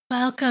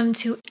Welcome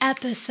to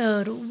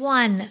episode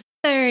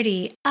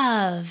 130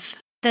 of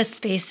The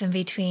Space in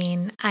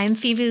Between. I'm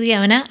Phoebe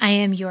Leona. I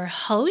am your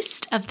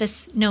host of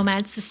this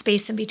Nomads, The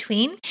Space in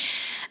Between.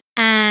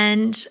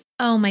 And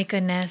oh my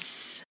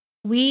goodness,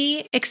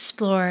 we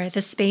explore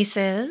the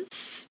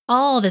spaces,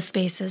 all the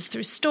spaces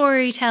through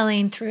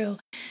storytelling, through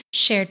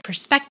shared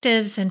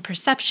perspectives and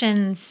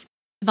perceptions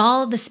of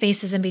all the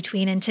spaces in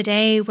between. And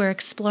today we're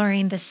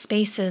exploring the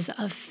spaces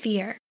of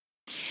fear.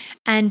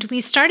 And we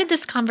started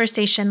this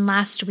conversation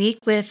last week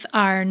with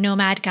our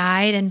nomad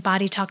guide and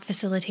body talk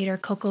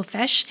facilitator, Coco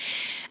Fish.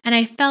 And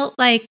I felt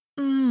like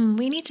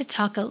we need to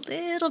talk a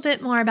little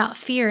bit more about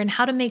fear and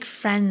how to make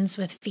friends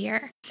with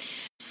fear.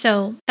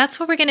 So that's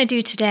what we're going to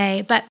do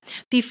today. But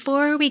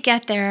before we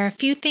get there, a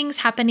few things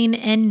happening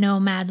in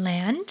Nomad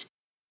Land.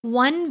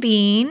 One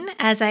being,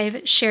 as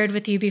I've shared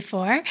with you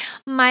before,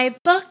 my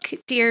book,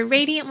 Dear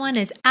Radiant One,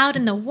 is out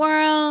in the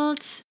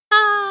world.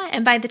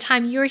 And by the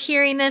time you're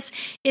hearing this,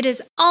 it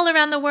is all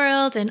around the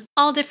world and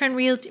all different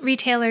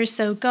retailers.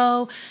 So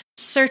go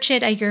search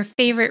it at your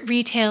favorite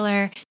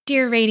retailer,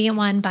 Dear Radiant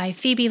One by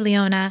Phoebe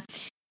Leona.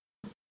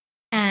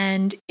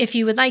 And if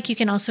you would like, you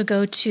can also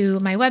go to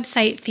my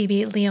website,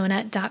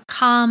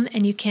 phoebeleona.com,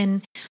 and you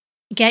can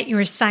get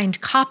your signed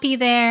copy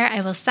there.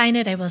 I will sign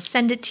it. I will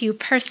send it to you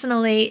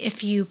personally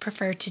if you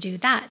prefer to do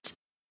that.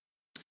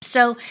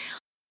 So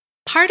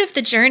part of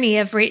the journey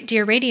of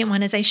Dear Radiant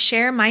One is I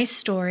share my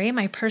story,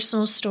 my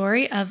personal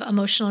story of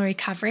emotional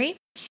recovery,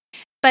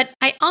 but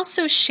I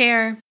also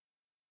share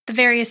the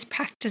various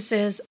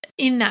practices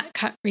in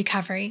that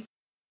recovery.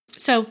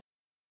 So,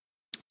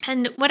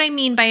 and what I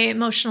mean by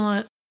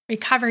emotional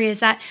recovery is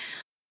that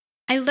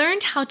I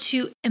learned how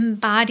to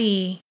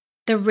embody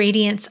the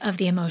radiance of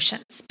the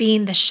emotions,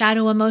 being the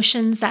shadow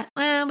emotions that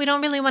we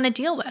don't really want to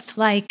deal with,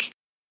 like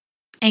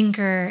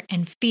anger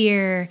and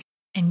fear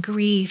and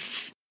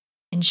grief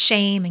and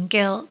shame and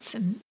guilt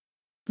and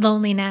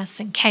loneliness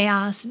and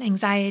chaos and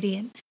anxiety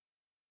and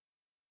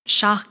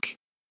shock,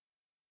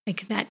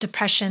 like that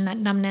depression, that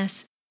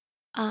numbness.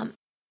 And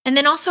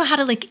then also how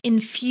to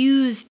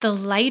infuse the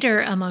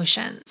lighter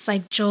emotions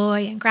like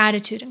joy and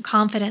gratitude and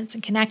confidence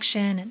and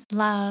connection and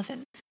love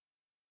and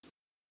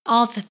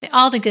all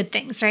the good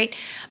things, right?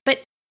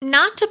 But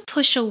not to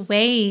push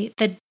away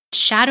the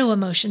shadow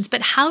emotions,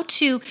 but how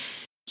to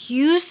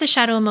use the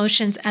shadow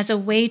emotions as a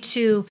way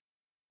to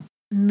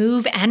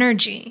move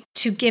energy,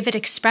 to give it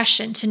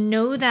expression, to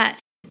know that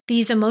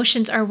these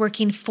emotions are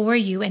working for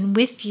you and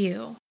with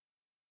you,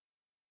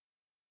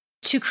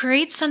 to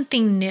create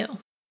something new.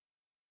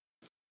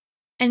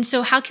 And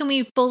so how can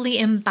we fully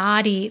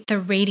embody the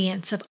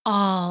radiance of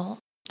all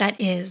that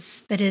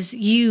is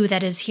you,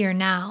 that is here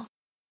now?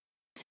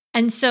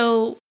 And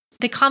so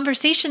the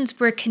conversations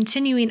we're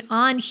continuing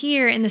on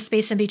here in the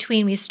space in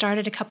between, we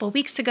started a couple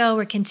weeks ago,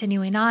 we're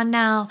continuing on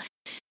now,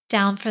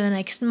 down for the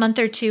next month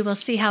or two, we'll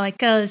see how it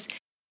goes.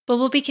 But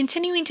we'll be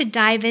continuing to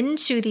dive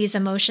into these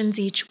emotions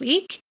each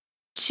week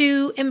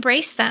to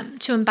embrace them,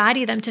 to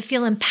embody them, to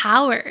feel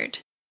empowered.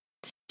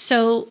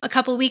 So a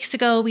couple weeks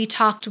ago, we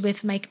talked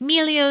with Mike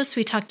Melios.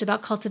 We talked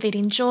about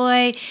cultivating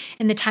joy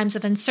in the times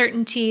of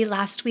uncertainty.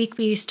 Last week,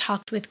 we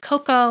talked with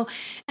Coco,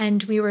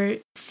 and we were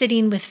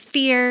sitting with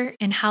fear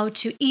and how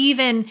to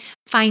even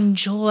find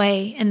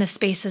joy in the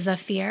spaces of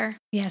fear.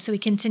 Yeah, so we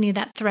continue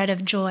that thread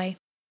of joy.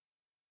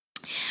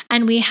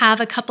 And we have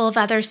a couple of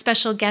other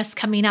special guests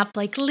coming up,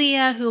 like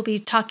Leah, who will be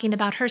talking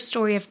about her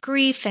story of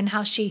grief and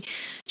how she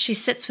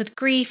sits with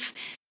grief,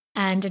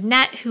 and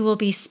Annette, who will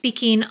be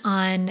speaking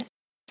on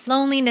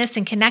loneliness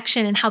and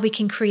connection and how we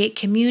can create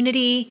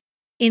community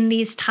in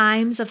these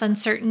times of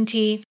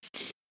uncertainty.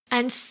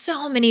 And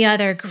so many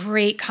other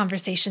great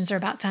conversations are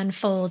about to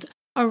unfold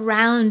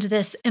around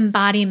this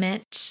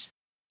embodiment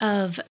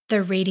of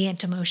the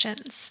radiant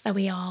emotions that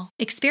we all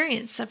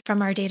experience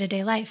from our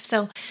day-to-day life.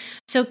 So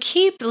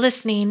keep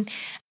listening.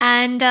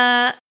 And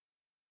I'll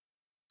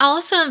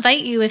also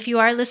invite you, if you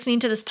are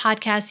listening to this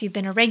podcast, you've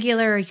been a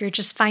regular or you're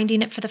just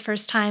finding it for the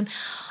first time,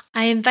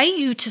 I invite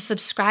you to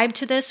subscribe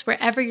to this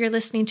wherever you're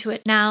listening to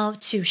it now,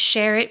 to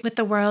share it with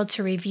the world,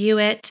 to review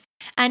it.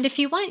 And if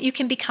you want, you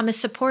can become a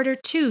supporter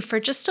too. For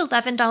just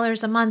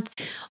 $11 a month,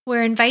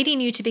 we're inviting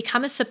you to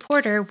become a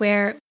supporter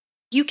where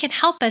you can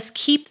help us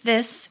keep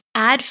this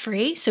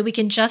ad-free so we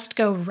can just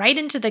go right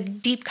into the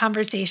deep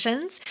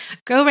conversations,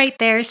 go right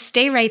there,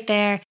 stay right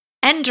there,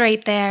 end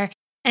right there,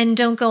 and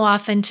don't go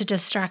off into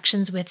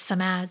distractions with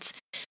some ads.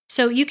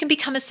 So you can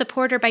become a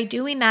supporter by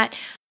doing that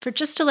for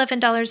just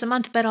 $11 a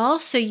month, but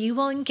also you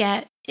will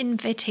get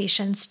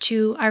invitations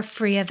to our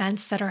free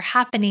events that are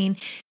happening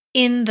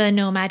in the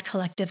Nomad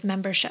Collective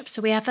membership.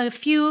 So we have a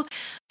few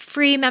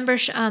free member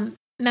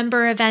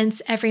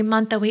events every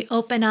month that we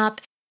open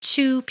up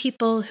to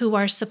people who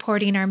are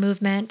supporting our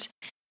movement.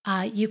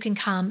 You can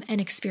come and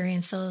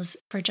experience those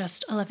for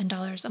just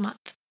 $11 a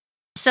month.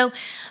 So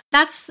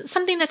that's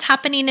something that's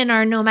happening in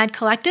our Nomad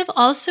Collective.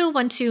 Also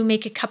want to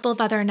make a couple of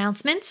other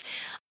announcements.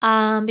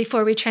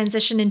 before we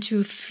transition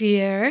into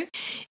fear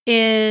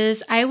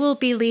is I will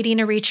be leading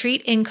a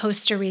retreat in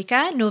Costa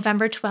Rica,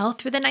 November 12th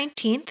through the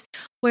 19th,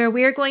 where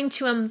we're going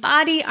to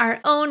embody our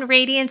own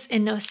radiance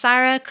in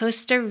Nosara,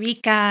 Costa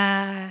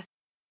Rica.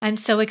 I'm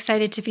so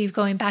excited to be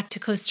going back to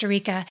Costa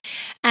Rica.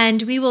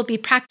 And we will be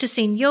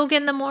practicing yoga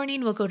in the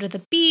morning. We'll go to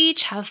the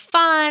beach, have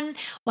fun.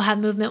 We'll have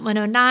Movement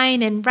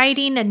 109 and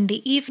writing in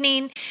the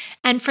evening.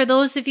 And for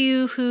those of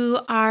you who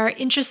are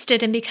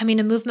interested in becoming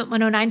a Movement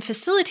 109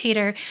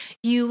 facilitator,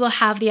 you will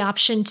have the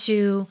option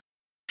to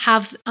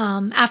have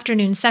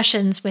afternoon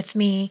sessions with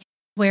me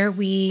where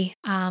we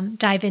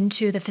dive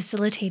into the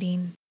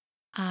facilitating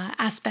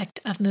aspect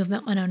of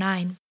Movement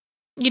 109.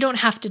 You don't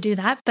have to do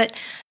that, but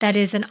that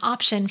is an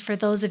option for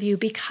those of you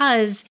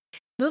because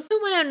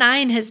Movement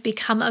 109 has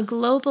become a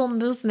global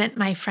movement,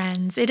 my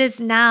friends. It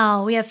is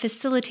now. We have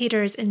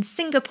facilitators in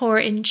Singapore,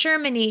 in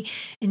Germany,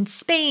 in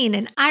Spain,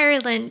 in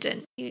Ireland,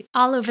 and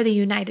all over the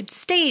United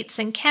States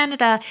and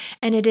Canada,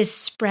 and it is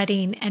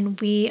spreading,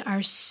 and we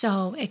are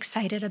so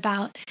excited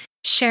about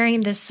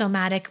sharing this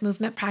somatic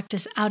movement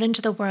practice out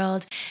into the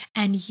world,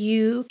 and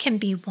you can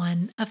be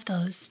one of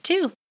those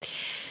too.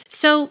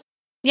 So,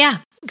 yeah,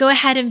 go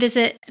ahead and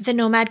visit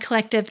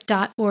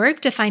thenomadcollective.org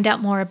to find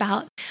out more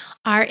about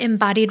our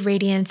Embodied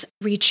Radiance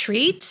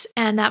retreat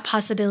and that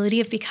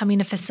possibility of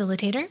becoming a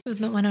facilitator,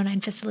 Movement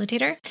 109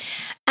 facilitator.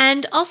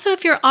 And also,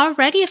 if you're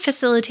already a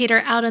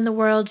facilitator out in the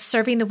world,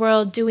 serving the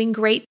world, doing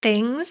great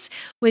things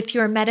with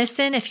your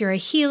medicine, if you're a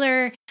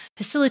healer,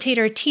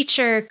 facilitator,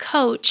 teacher,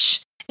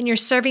 coach, and you're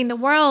serving the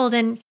world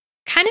and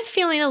kind of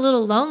feeling a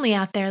little lonely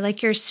out there,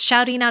 like you're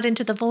shouting out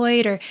into the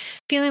void or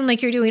feeling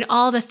like you're doing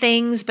all the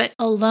things but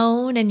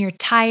alone and you're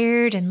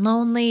tired and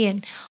lonely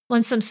and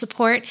want some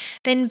support,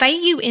 then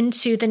invite you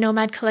into the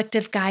Nomad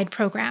Collective Guide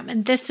program.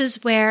 And this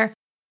is where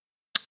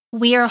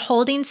we are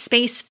holding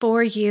space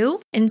for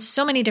you in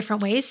so many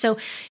different ways. So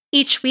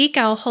each week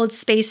I'll hold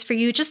space for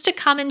you just to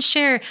come and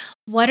share,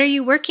 what are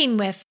you working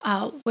with?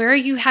 Where are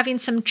you having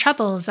some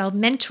troubles? I'll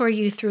mentor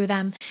you through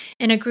them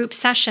in a group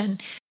session.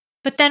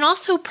 But then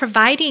also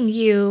providing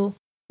you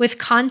with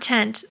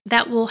content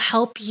that will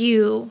help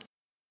you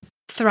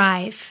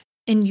thrive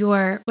in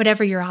your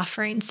whatever you're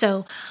offering.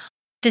 So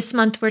this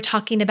month we're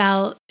talking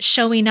about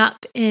showing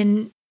up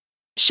in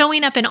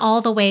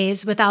all the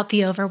ways without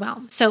the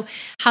overwhelm. So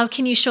how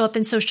can you show up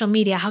in social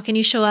media? How can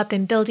you show up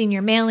in building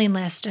your mailing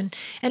list and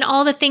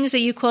all the things that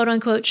you quote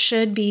unquote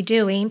should be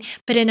doing,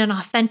 but in an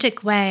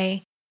authentic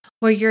way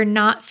where you're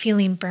not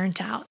feeling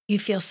burnt out. You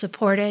feel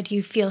supported,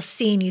 you feel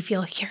seen, you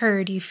feel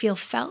heard, you feel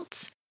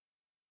felt,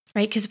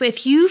 right? Because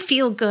if you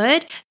feel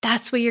good,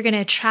 that's what you're going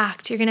to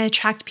attract. You're going to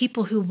attract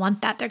people who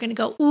want that. They're going to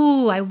go,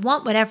 ooh, I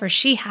want whatever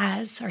she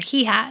has or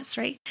he has,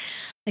 right?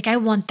 Like, I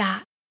want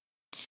that.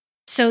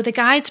 So the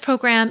Guides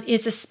program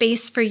is a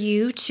space for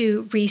you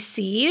to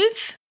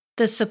receive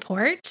the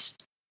support,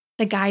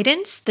 the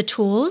guidance, the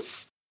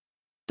tools,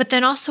 but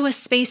then also a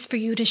space for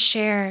you to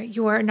share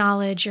your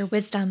knowledge, your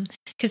wisdom,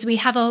 because we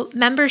have a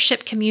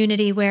membership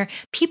community where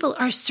people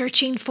are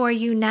searching for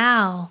you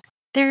now.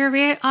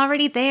 They're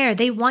already there.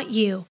 They want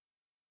you.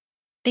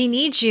 They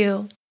need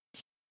you.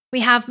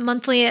 We have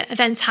monthly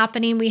events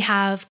happening. We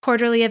have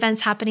quarterly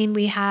events happening.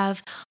 We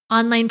have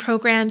online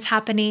programs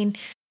happening.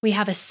 We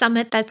have a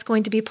summit that's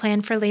going to be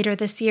planned for later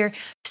this year.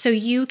 So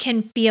you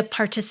can be a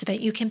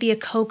participant. You can be a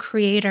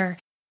co-creator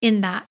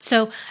in that.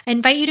 So I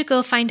invite you to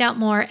go find out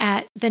more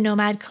at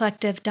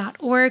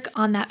thenomadcollective.org.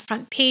 On that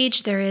front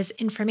page, there is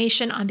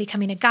information on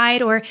becoming a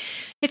guide, or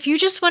if you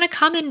just want to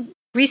come and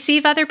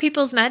receive other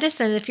people's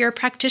medicine, if you're a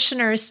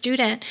practitioner or a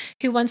student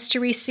who wants to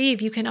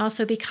receive, you can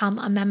also become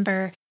a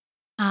member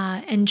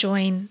and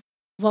join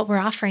what we're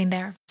offering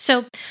there.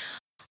 So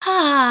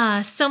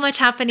so much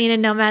happening in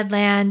Nomad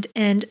Land,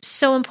 and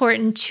so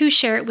important to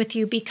share it with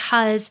you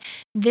because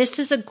this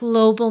is a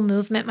global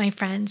movement, my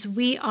friends.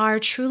 We are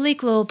truly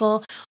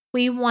global.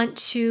 We want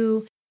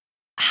to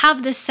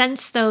have the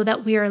sense, though,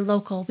 that we are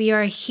local. We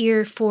are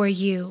here for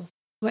you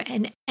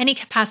in any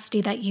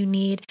capacity that you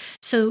need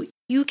so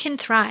you can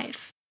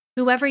thrive.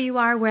 Whoever you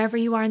are, wherever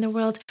you are in the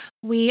world,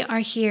 we are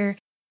here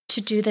to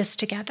do this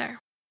together.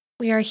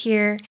 We are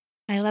here.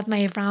 I love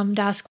my Ram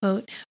Dass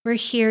quote. We're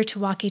here to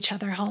walk each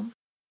other home.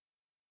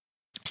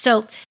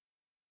 So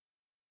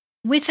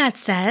with that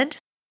said,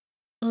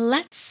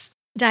 let's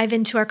dive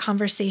into our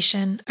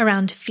conversation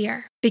around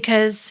fear,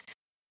 because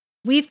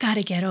we've got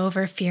to get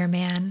over fear,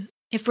 man.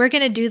 If we're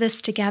going to do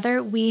this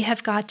together, we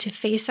have got to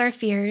face our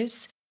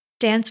fears,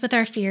 dance with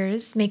our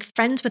fears, make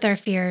friends with our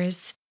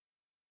fears,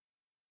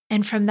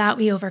 and from that,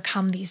 we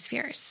overcome these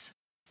fears.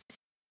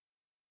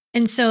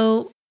 And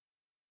so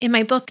in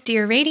my book,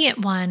 Dear Radiant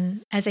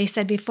One, as I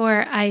said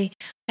before, I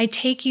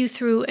take you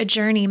through a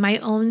journey, my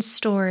own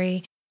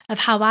story of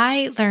how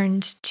I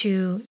learned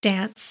to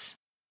dance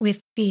with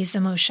these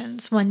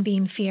emotions, one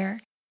being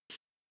fear.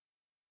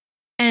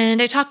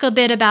 And I talk a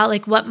bit about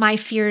like what my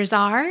fears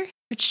are,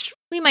 which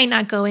we might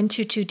not go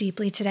into too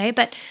deeply today,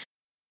 but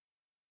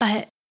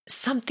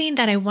something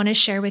that I want to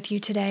share with you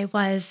today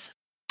was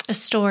a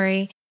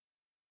story.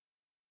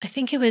 I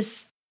think it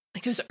was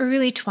like it was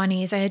early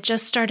 20s. I had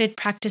just started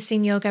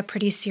practicing yoga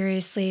pretty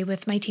seriously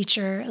with my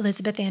teacher,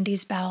 Elizabeth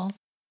Andes Bell.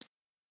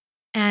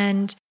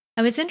 And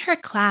I was in her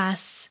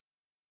class.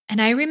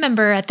 And I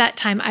remember at that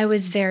time, I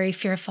was very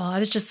fearful. I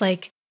was just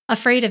like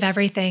afraid of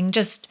everything.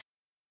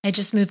 I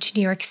just moved to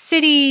New York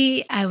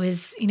City. I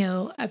was,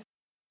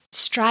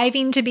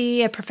 striving to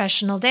be a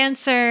professional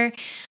dancer.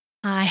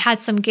 I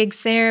had some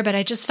gigs there, but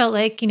I just felt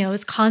like, it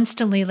was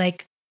constantly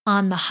like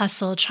on the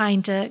hustle,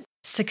 trying to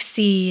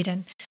succeed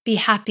and be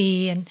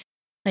happy and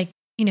like,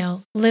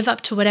 live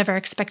up to whatever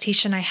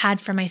expectation I had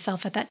for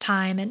myself at that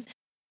time and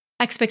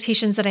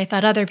expectations that I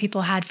thought other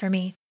people had for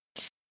me.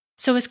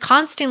 So I was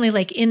constantly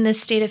like in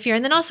this state of fear.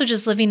 And then also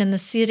just living in the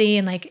city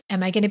and like,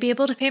 am I going to be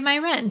able to pay my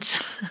rent?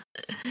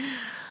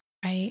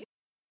 Right?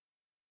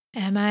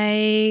 Am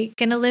I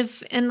going to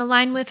live in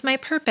line with my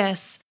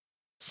purpose?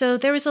 So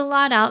there was a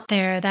lot out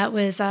there that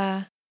was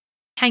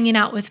hanging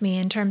out with me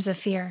in terms of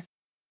fear.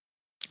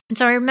 And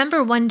so I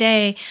remember one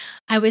day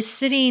I was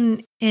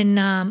sitting in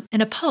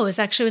a pose.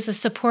 Actually, it was a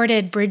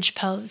supported bridge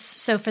pose.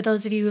 So for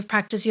those of you who've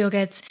practiced yoga,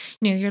 it's,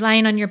 you're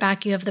lying on your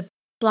back. You have the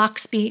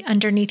blocks be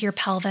underneath your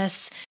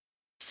pelvis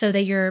so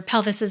that your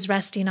pelvis is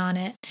resting on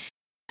it.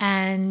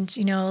 And,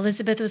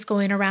 Elizabeth was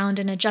going around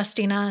and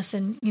adjusting us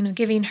and,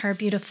 giving her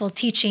beautiful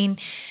teaching.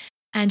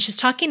 And she was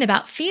talking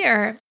about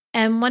fear.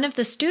 And one of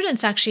the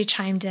students actually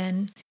chimed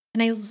in.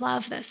 And I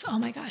love this. Oh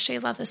my gosh, I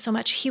love this so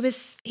much.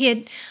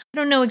 I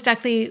don't know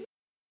exactly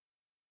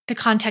the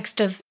context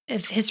of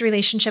his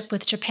relationship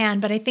with Japan,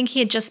 but I think he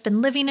had just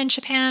been living in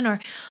Japan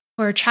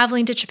or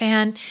traveling to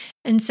Japan.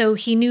 And so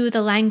he knew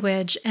the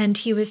language, and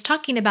he was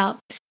talking about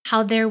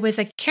how there was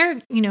a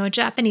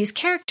Japanese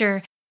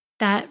character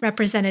that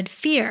represented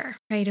fear,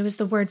 right? It was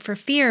the word for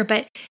fear,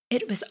 but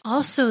it was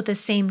also the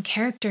same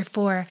character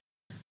for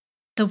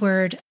the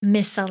word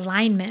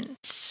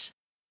misalignment.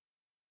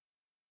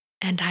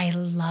 And I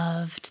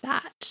loved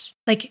that.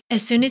 Like,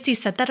 as soon as he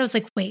said that, I was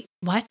like, wait,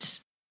 what?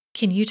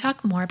 Can you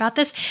talk more about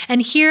this?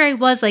 And here I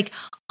was like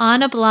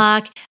on a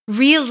block,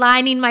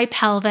 realigning my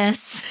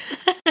pelvis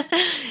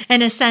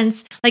in a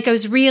sense, like I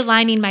was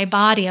realigning my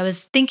body. I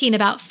was thinking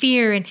about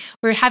fear, and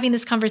we were having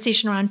this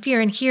conversation around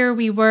fear. And here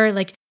we were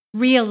like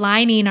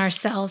realigning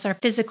ourselves, our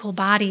physical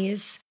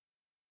bodies,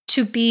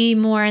 to be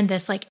more in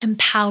this like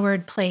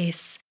empowered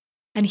place.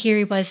 And here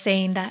he was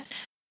saying that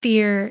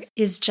fear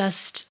is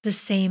just the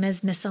same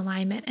as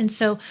misalignment. And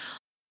so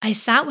I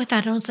sat with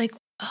that and I was like,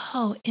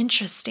 oh,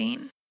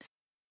 interesting.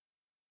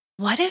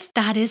 What if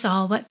that is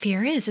all what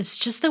fear is? It's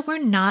just that we're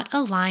not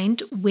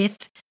aligned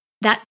with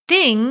that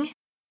thing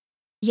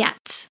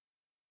yet.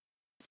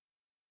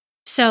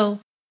 So,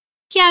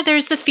 yeah,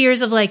 there's the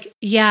fears of like,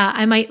 yeah,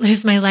 I might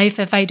lose my life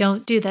if I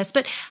don't do this.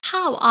 But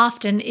how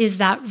often is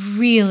that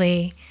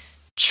really,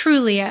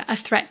 truly a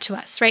threat to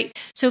us, right?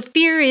 So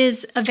fear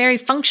is a very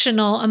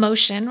functional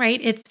emotion,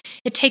 right?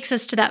 It takes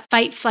us to that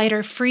fight, flight,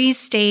 or freeze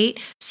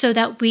state so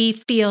that we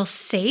feel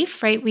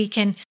safe, right? We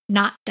can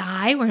not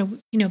die.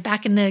 We're,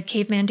 back in the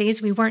caveman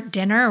days, we weren't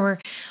dinner, or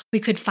we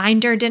could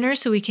find our dinner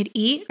so we could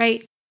eat,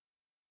 right?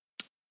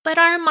 But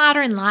our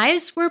modern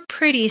lives, we're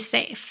pretty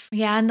safe.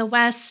 Yeah, in the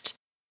West,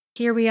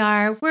 here we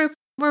are, we're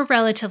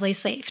relatively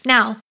safe.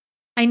 Now,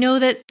 I know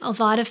that a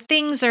lot of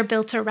things are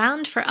built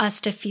around for us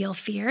to feel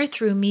fear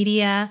through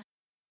media,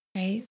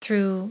 right?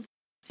 Through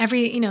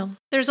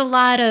there's a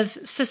lot of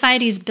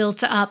societies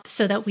built up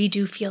so that we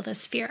do feel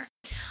this fear.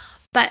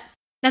 But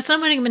that's not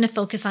what I'm going to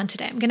focus on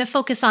today. I'm going to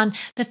focus on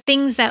the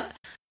things that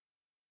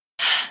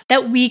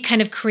we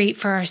kind of create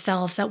for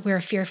ourselves that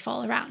we're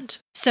fearful around.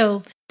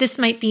 So this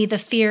might be the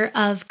fear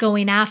of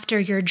going after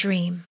your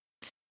dream,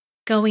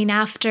 going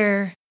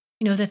after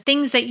the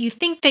things that you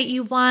think that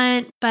you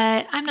want,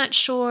 but I'm not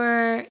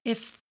sure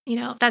if,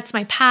 that's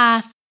my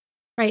path,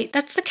 right?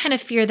 That's the kind of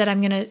fear that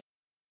I'm going to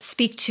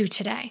speak to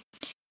today.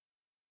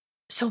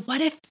 So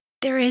what if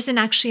there isn't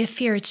actually a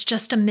fear? It's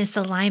just a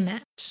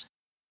misalignment.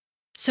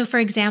 So for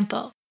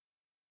example,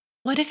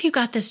 what if you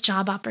got this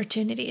job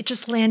opportunity? It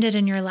just landed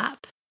in your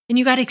lap and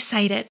you got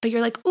excited, but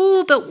you're like,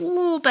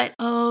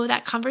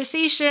 that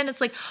conversation.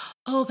 It's like,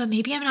 but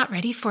maybe I'm not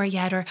ready for it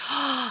yet. Or,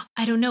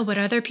 I don't know, what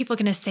are other people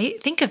going to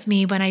think of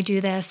me when I do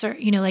this? Or,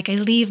 like I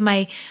leave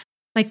my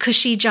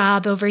cushy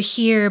job over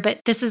here, but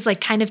this is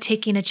like kind of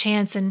taking a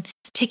chance and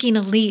taking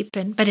a leap.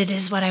 But it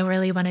is what I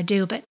really want to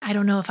do. But I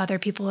don't know if other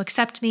people will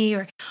accept me,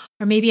 or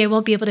maybe I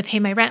won't be able to pay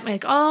my rent.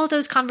 Like all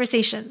those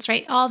conversations,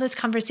 right? All those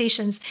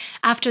conversations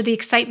after the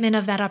excitement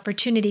of that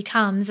opportunity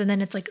comes. And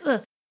then it's like,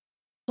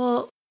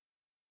 well,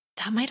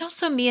 that might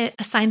also be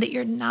a sign that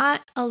you're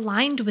not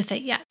aligned with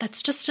it yet.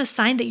 That's just a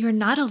sign that you're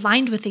not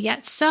aligned with it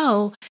yet.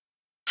 So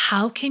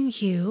how can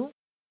you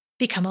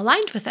become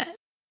aligned with it?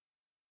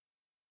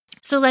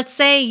 So let's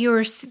say you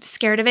were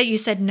scared of it. You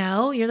said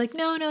no. You're like,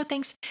 no,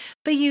 thanks.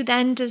 But you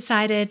then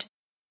decided,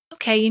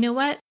 okay, you know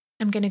what?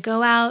 I'm going to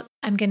go out.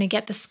 I'm going to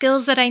get the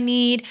skills that I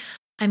need.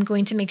 I'm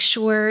going to make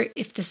sure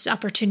if this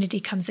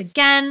opportunity comes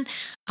again,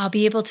 I'll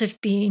be able to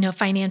be,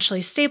 financially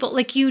stable.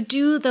 Like you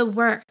do the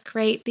work,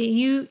 right?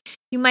 You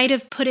might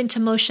have put into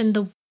motion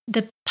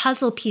the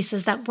puzzle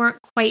pieces that weren't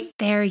quite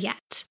there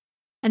yet.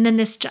 And then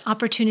this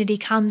opportunity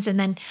comes and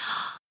then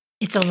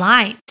it's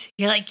aligned.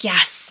 You're like,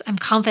 yes, I'm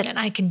confident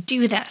I can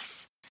do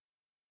this.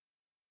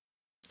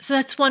 So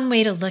that's one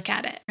way to look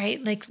at it,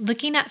 right? Like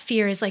looking at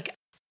fear is like,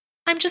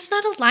 I'm just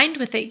not aligned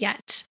with it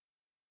yet.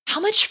 How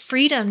much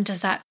freedom does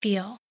that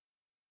feel?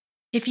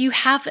 If you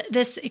have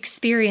this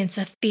experience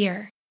of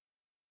fear,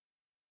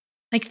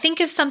 like think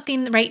of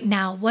something right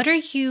now. What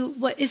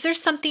is there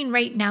something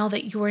right now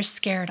that you're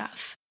scared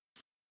of?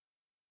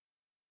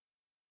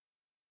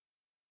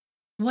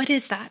 What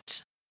is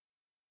that?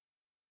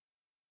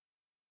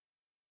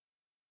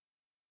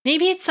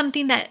 Maybe it's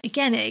something that,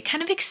 again, it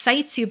kind of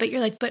excites you, but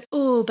you're like, but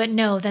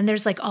no. Then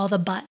there's like all the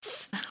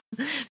buts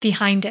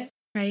behind it,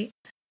 right?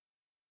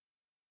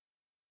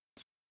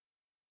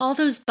 All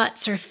those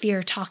buts are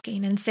fear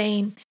talking and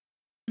saying,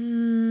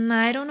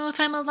 I don't know if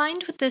I'm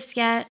aligned with this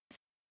yet.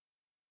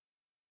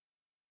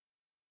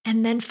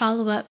 And then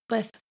follow up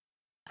with,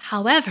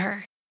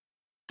 however,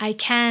 I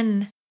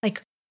can,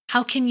 like,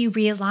 how can you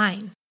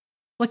realign?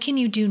 What can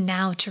you do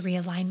now to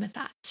realign with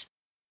that?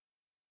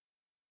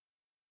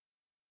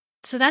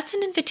 So that's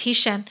an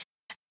invitation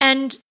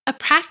and a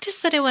practice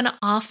that I want to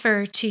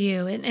offer to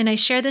you. And I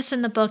share this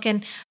in the book,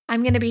 and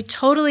I'm going to be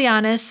totally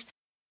honest.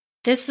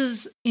 This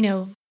is,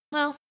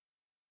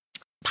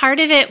 part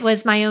of it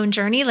was my own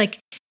journey. Like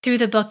through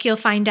the book, you'll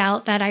find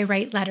out that I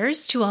write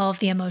letters to all of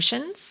the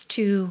emotions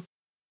to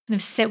kind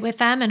of sit with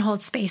them and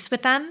hold space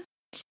with them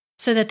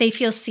so that they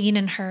feel seen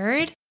and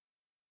heard.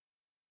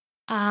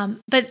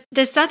 But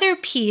this other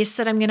piece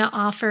that I'm going to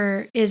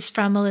offer is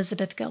from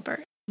Elizabeth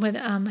Gilbert.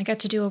 I got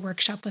to do a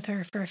workshop with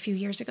her for a few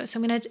years ago.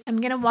 So I'm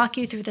gonna walk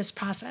you through this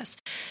process.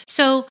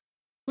 So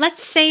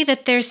let's say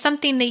that there's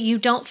something that you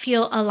don't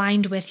feel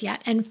aligned with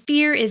yet, and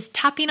fear is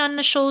tapping on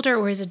the shoulder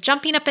or is it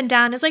jumping up and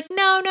down? Is like,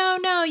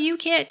 no, you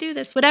can't do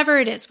this. Whatever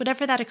it is,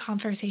 whatever that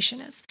conversation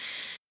is,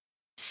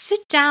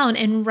 sit down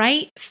and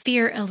write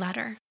fear a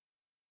letter.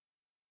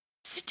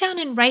 Sit down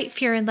and write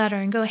fear a letter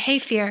and go, hey,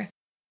 fear,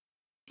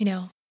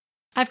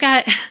 I've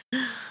got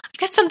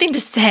something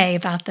to say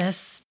about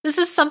this. This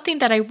is something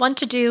that I want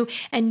to do,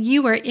 and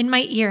you are in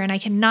my ear, and I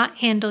cannot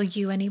handle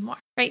you anymore,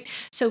 right?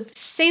 So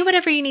say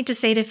whatever you need to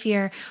say to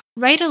fear.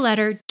 Write a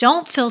letter.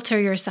 Don't filter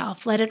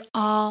yourself. Let it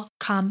all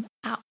come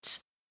out.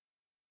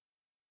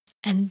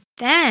 And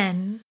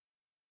then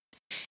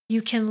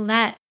you can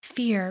let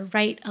fear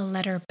write a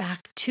letter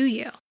back to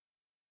you.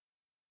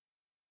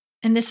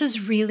 And this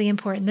is really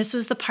important. This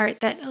was the part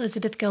that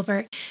Elizabeth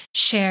Gilbert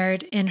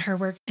shared in her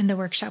work in the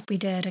workshop we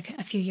did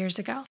a few years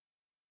ago,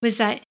 was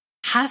that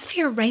have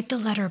fear write the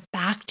letter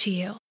back to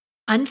you,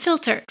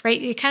 unfiltered,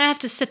 right? You kind of have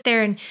to sit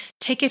there and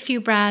take a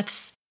few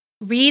breaths,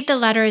 read the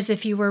letter as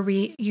if you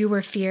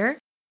were fear,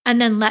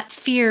 and then let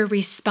fear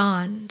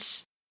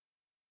respond.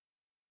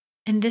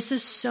 And this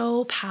is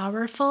so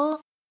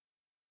powerful.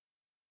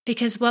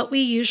 Because what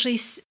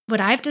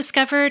I've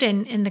discovered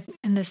in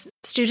the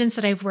students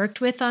that I've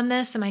worked with on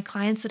this and my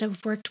clients that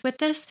have worked with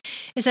this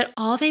is that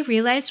all they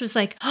realized was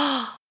like,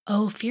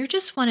 oh, fear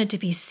just wanted to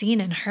be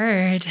seen and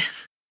heard.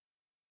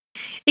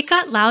 It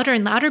got louder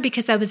and louder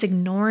because I was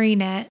ignoring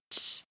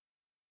it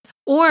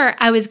or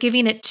I was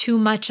giving it too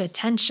much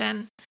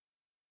attention,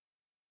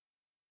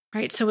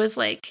 right? So it was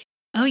like,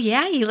 oh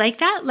yeah, you like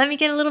that? Let me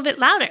get a little bit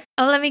louder.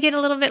 Oh, let me get a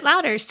little bit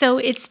louder. So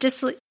it's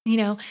just,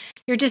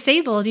 you're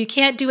disabled. You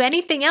can't do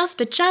anything else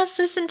but just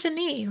listen to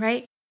me,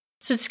 right?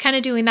 So it's kind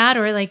of doing that,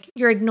 or like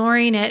you're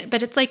ignoring it,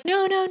 but it's like,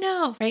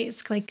 no, right?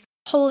 It's like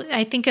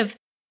I think of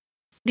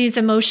these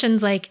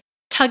emotions like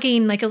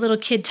tugging, like a little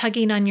kid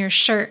tugging on your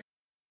shirt,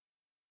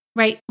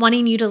 right?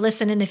 Wanting you to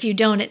listen. And if you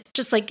don't, it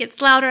just like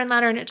gets louder and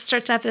louder and it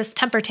starts to have this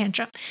temper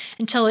tantrum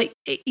until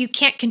you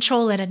can't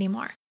control it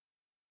anymore.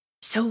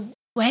 So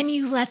when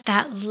you let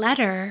that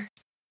letter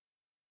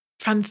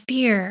from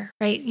fear,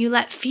 right? You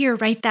let fear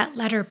write that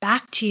letter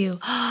back to you.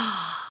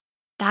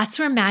 That's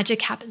where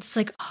magic happens. It's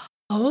like,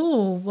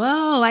 oh,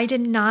 whoa, I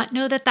did not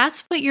know that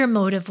that's what your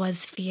motive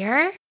was,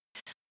 fear,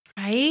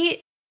 right?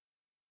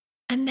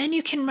 And then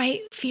you can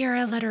write fear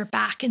a letter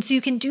back. And so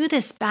you can do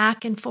this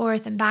back and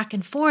forth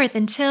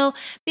until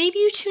maybe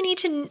you two need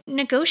to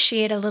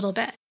negotiate a little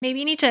bit. Maybe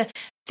you need to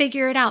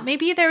figure it out.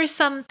 Maybe there is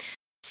some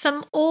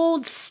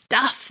old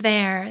stuff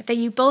there that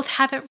you both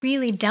haven't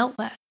really dealt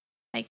with.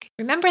 Like,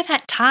 remember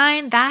that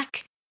time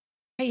back,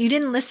 right? You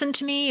didn't listen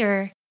to me,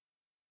 or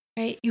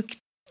right?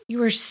 You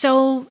were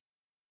so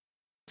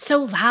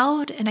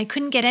loud and I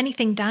couldn't get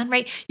anything done,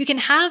 right? You can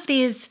have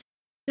this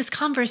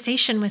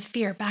conversation with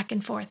fear back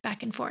and forth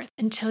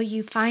until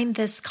you find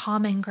this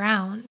common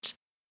ground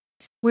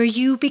where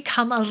you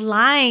become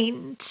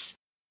aligned.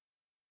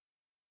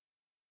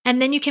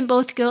 And then you can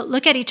both go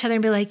look at each other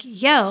and be like,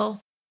 yo,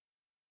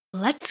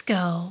 let's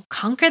go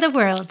conquer the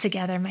world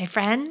together, my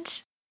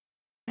friend,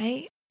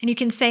 right? And you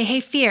can say,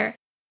 hey, fear,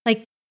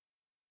 like,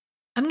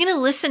 I'm going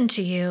to listen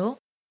to you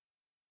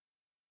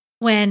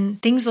when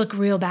things look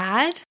real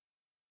bad,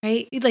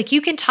 right? Like,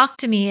 you can talk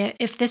to me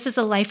if this is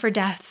a life or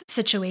death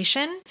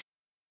situation,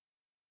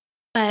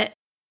 but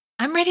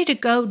I'm ready to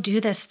go do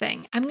this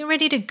thing. I'm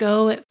ready to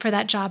go for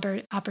that job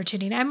or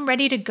opportunity. I'm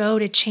ready to go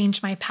to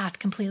change my path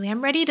completely.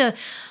 I'm ready to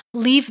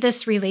leave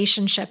this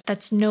relationship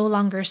that's no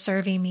longer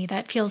serving me,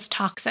 that feels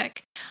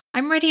toxic.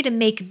 I'm ready to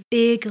make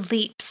big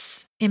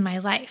leaps in my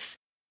life.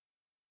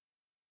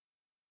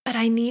 But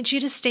I need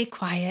you to stay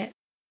quiet,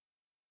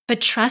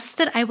 but trust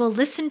that I will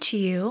listen to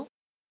you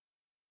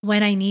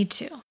when I need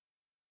to,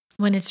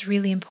 when it's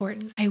really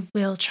important. I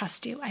will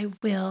trust you. I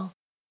will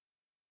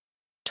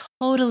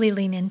totally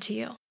lean into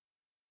you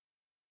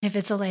if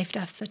it's a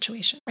life-death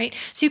situation, right?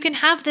 So you can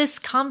have this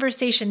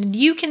conversation and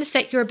you can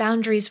set your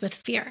boundaries with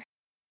fear.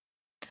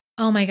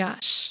 Oh my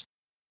gosh.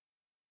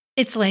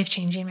 It's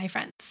life-changing, my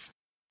friends.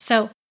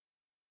 So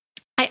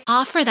I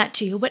offer that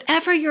to you,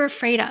 whatever you're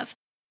afraid of.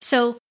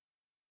 So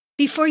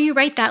before you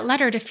write that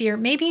letter to fear,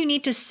 maybe you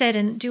need to sit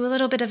and do a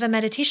little bit of a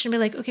meditation and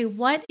be like, okay,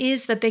 what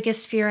is the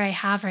biggest fear I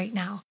have right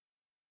now?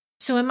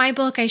 So in my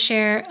book, I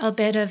share a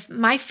bit of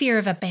my fear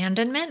of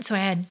abandonment. So I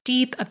had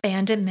deep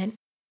abandonment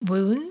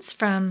wounds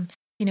from,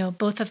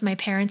 both of my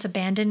parents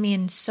abandoned me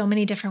in so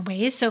many different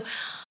ways. So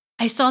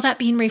I saw that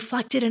being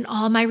reflected in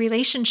all my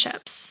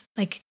relationships.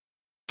 Like,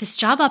 this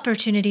job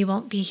opportunity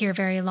won't be here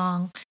very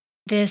long.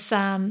 This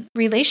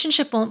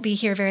relationship won't be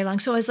here very long.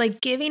 So I was like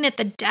giving it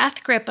the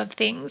death grip of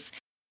things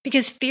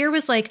because fear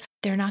was like,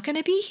 they're not going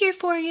to be here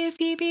for you,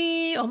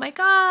 Phoebe. Oh my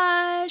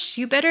gosh,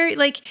 you better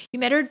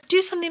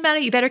do something about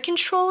it. You better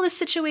control the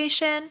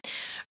situation,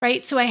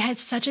 right? So I had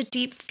such a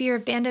deep fear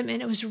of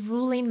abandonment. It was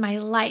ruling my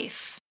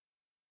life.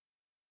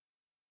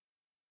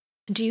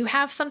 Do you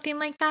have something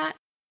like that?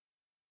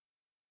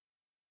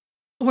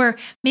 Or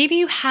maybe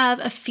you have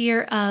a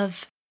fear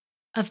of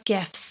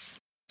gifts.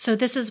 So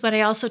this is what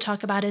I also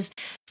talk about is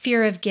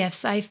fear of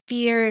gifts. I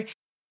fear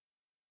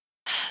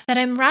that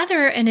I'm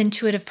rather an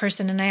intuitive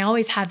person, and I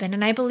always have been.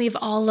 And I believe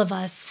all of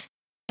us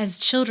as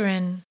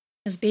children,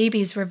 as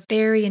babies, we're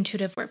very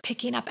intuitive. We're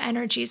picking up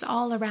energies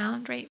all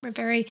around, right?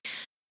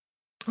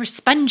 We're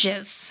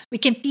sponges. We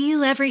can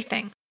feel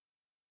everything.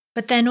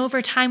 But then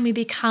over time, we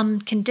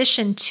become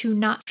conditioned to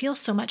not feel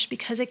so much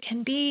because it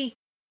can be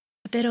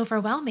a bit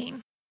overwhelming.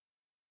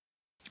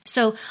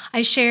 So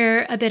I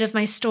share a bit of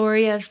my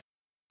story of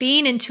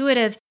being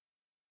intuitive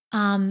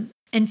and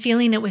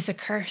feeling it was a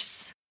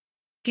curse.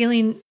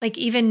 Feeling like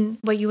even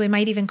what you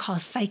might even call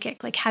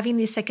psychic, like having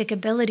these psychic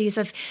abilities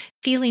of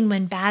feeling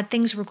when bad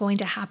things were going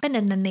to happen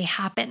and then they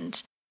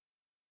happened.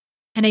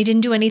 And I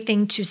didn't do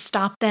anything to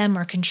stop them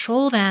or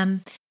control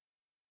them.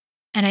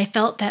 And I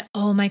felt that,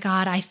 oh my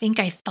God, I think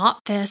I thought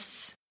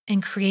this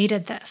and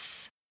created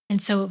this.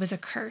 And so it was a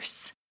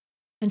curse.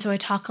 And so I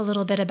talk a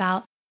little bit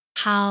about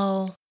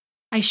how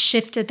I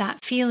shifted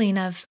that feeling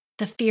of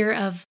the fear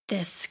of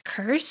this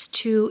curse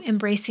to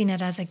embracing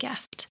it as a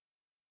gift.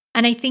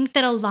 And I think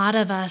that a lot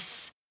of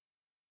us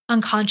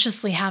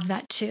unconsciously have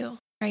that too,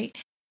 right?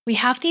 We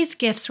have these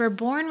gifts. We're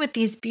born with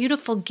these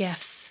beautiful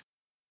gifts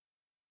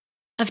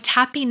of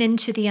tapping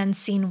into the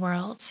unseen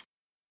world,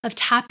 of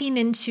tapping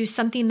into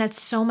something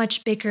that's so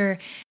much bigger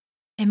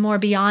and more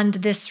beyond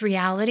this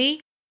reality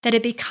that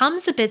it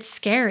becomes a bit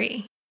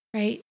scary,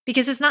 right?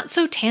 Because it's not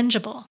so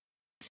tangible.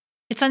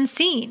 It's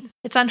unseen.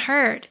 It's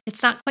unheard.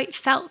 It's not quite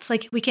felt.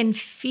 Like we can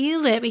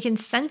feel it, we can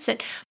sense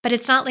it, but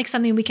it's not like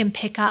something we can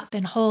pick up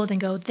and hold and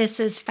go, this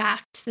is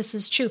fact, this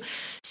is true.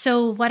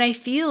 So what I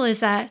feel is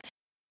that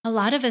a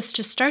lot of us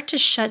just start to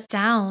shut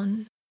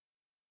down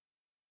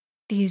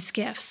these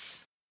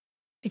gifts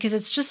because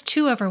it's just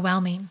too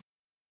overwhelming.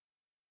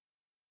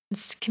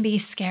 It can be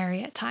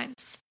scary at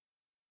times.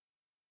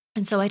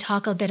 And so I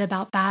talk a bit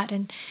about that.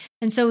 And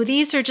so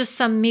these are just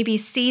some maybe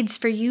seeds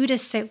for you to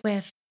sit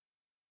with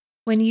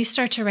when you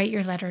start to write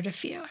your letter to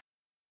fear.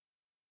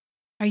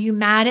 Are you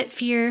mad at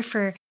fear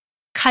for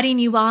cutting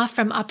you off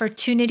from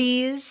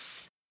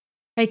opportunities,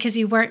 right? Because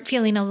you weren't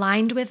feeling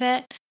aligned with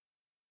it?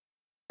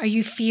 Are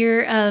you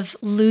fear of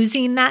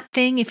losing that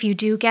thing if you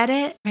do get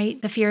it,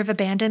 right? The fear of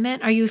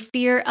abandonment. Are you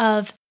fear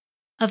of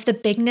the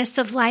bigness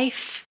of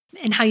life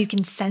and how you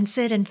can sense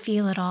it and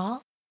feel it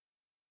all?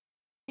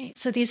 Right?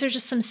 So these are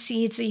just some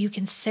seeds that you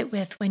can sit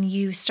with when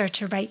you start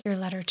to write your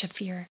letter to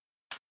fear.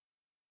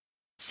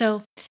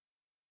 So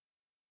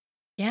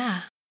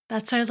yeah,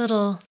 that's our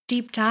little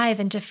deep dive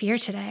into fear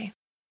today.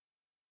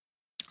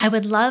 I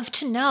would love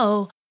to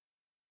know,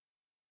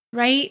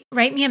 write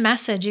me a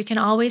message. You can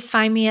always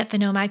find me at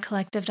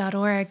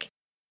thenomadcollective.org.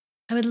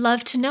 I would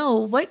love to know,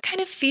 what kind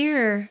of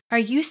fear are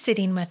you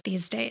sitting with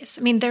these days?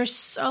 I mean, there's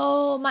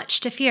so much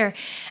to fear.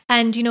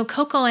 And,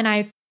 Coco and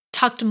I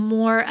talked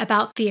more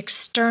about the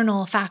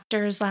external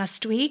factors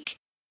last week,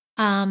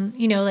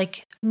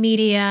 like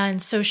media and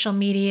social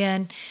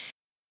media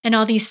and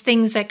all these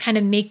things that kind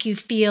of make you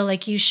feel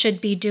like you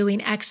should be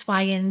doing X,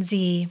 Y, and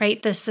Z,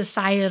 right? The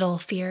societal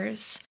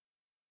fears,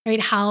 right?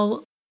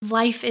 How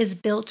life is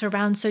built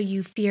around so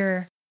you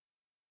fear,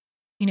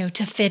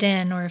 to fit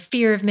in, or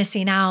fear of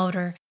missing out,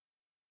 or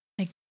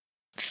like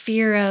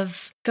fear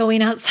of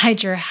going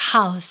outside your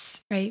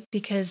house, right?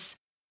 Because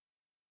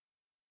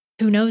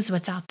who knows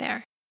what's out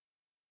there,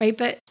 right?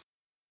 But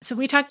So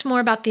we talked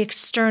more about the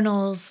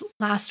externals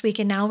last week,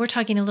 and now we're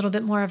talking a little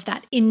bit more of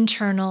that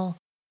internal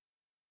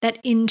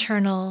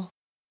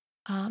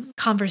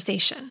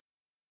conversation,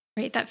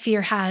 right? That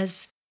fear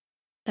has,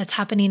 that's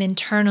happening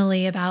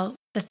internally about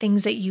the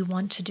things that you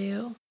want to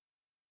do.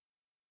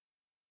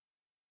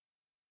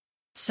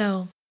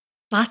 So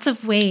lots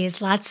of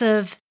ways, lots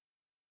of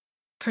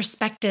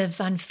perspectives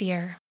on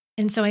fear.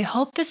 And so I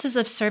hope this is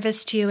of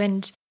service to you.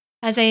 And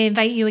as I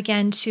invite you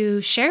again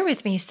to share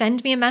with me,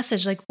 send me a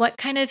message, like what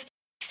kind of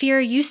fear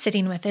are you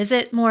sitting with? Is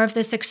it more of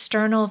this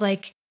external,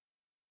 like,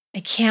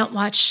 I can't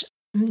watch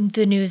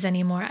the news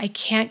anymore. I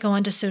can't go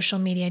onto social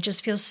media. I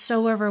just feel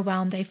so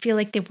overwhelmed. I feel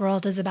like the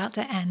world is about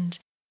to end.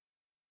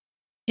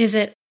 Is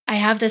it, I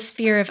have this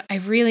fear of, I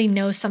really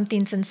know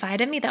something's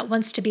inside of me that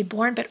wants to be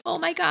born, but oh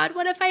my God,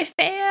 what if I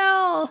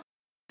fail?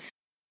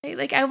 Right?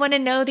 Like, I want to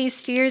know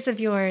these fears of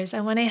yours. I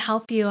want to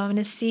help you. I want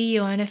to see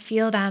you. I want to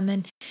feel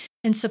them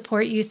and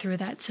support you through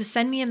that. So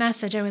send me a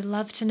message. I would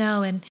love to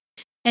know.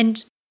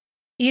 And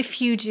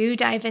if you do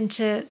dive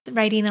into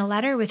writing a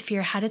letter with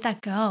fear, how did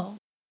that go?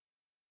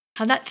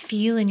 How'd that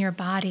feel in your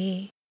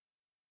body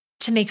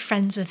to make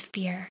friends with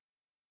fear?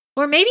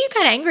 Or maybe you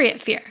got angry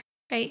at fear,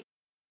 right?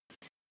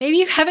 Maybe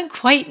you haven't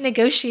quite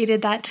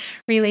negotiated that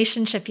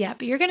relationship yet,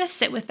 but you're going to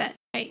sit with it,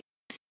 right?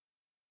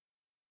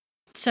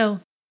 So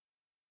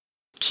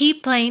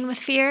keep playing with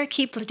fear,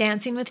 keep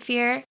dancing with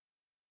fear,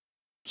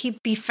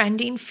 keep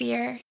befriending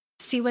fear,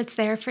 see what's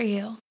there for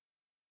you.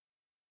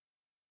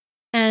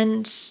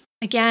 And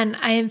again,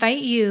 I invite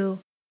you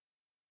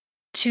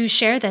to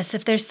share this.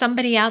 If there's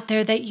somebody out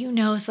there that you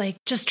know is like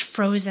just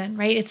frozen,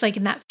 right? It's like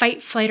in that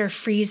fight, flight, or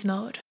freeze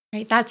mode,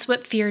 right? That's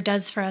what fear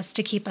does for us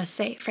to keep us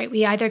safe, right?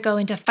 We either go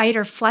into fight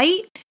or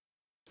flight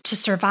to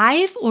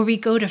survive, or we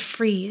go to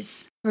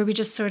freeze, where we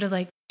just sort of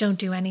like don't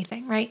do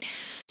anything, right?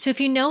 So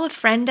if you know a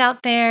friend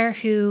out there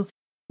who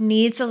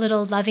needs a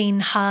little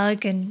loving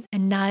hug and a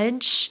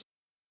nudge,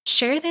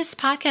 share this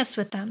podcast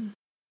with them.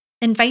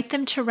 Invite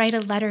them to write a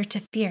letter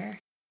to fear.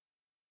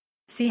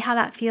 See how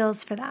that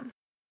feels for them.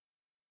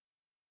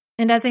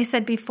 And as I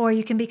said before,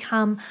 you can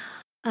become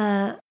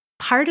a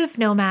part of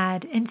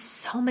Nomad in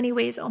so many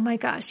ways. Oh my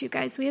gosh, you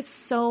guys, we have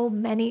so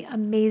many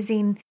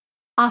amazing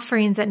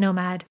offerings at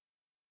Nomad.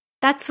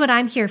 That's what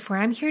I'm here for.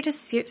 I'm here to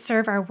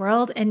serve our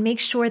world and make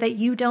sure that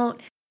you don't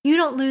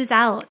lose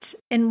out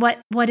in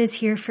what is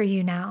here for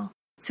you now.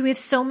 So we have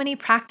so many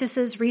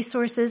practices,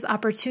 resources,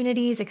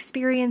 opportunities,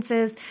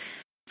 experiences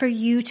for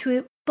you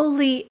to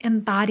fully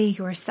embody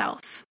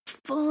yourself,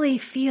 fully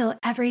feel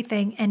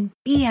everything and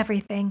be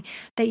everything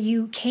that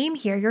you came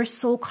here, your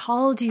soul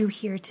called you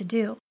here to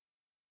do.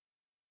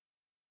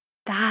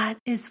 That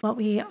is what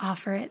we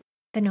offer at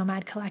the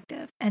Nomad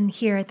Collective and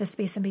here at the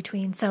Space in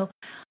Between. So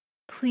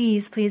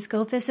please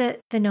go visit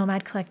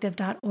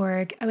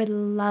thenomadcollective.org. I would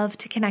love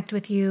to connect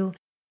with you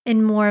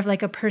in more of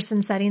like a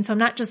person setting. So I'm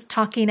not just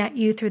talking at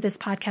you through this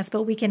podcast,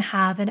 but we can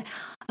have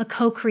a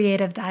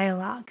co-creative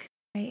dialogue,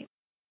 right?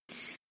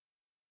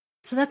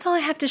 So that's all I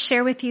have to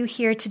share with you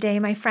here today,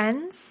 my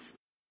friends.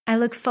 I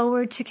look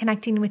forward to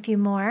connecting with you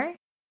more.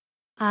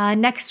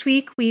 Next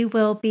week, we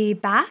will be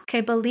back. I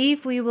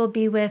believe we will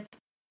be with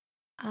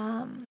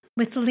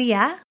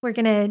Leah. We're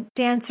going to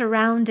dance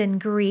around in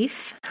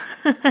grief,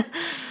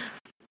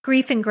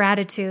 grief and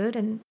gratitude,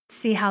 and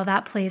see how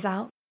that plays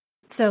out.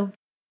 So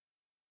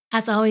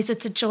as always,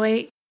 it's a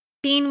joy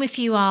being with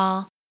you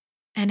all,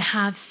 and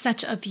have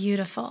such a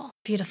beautiful,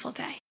 beautiful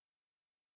day.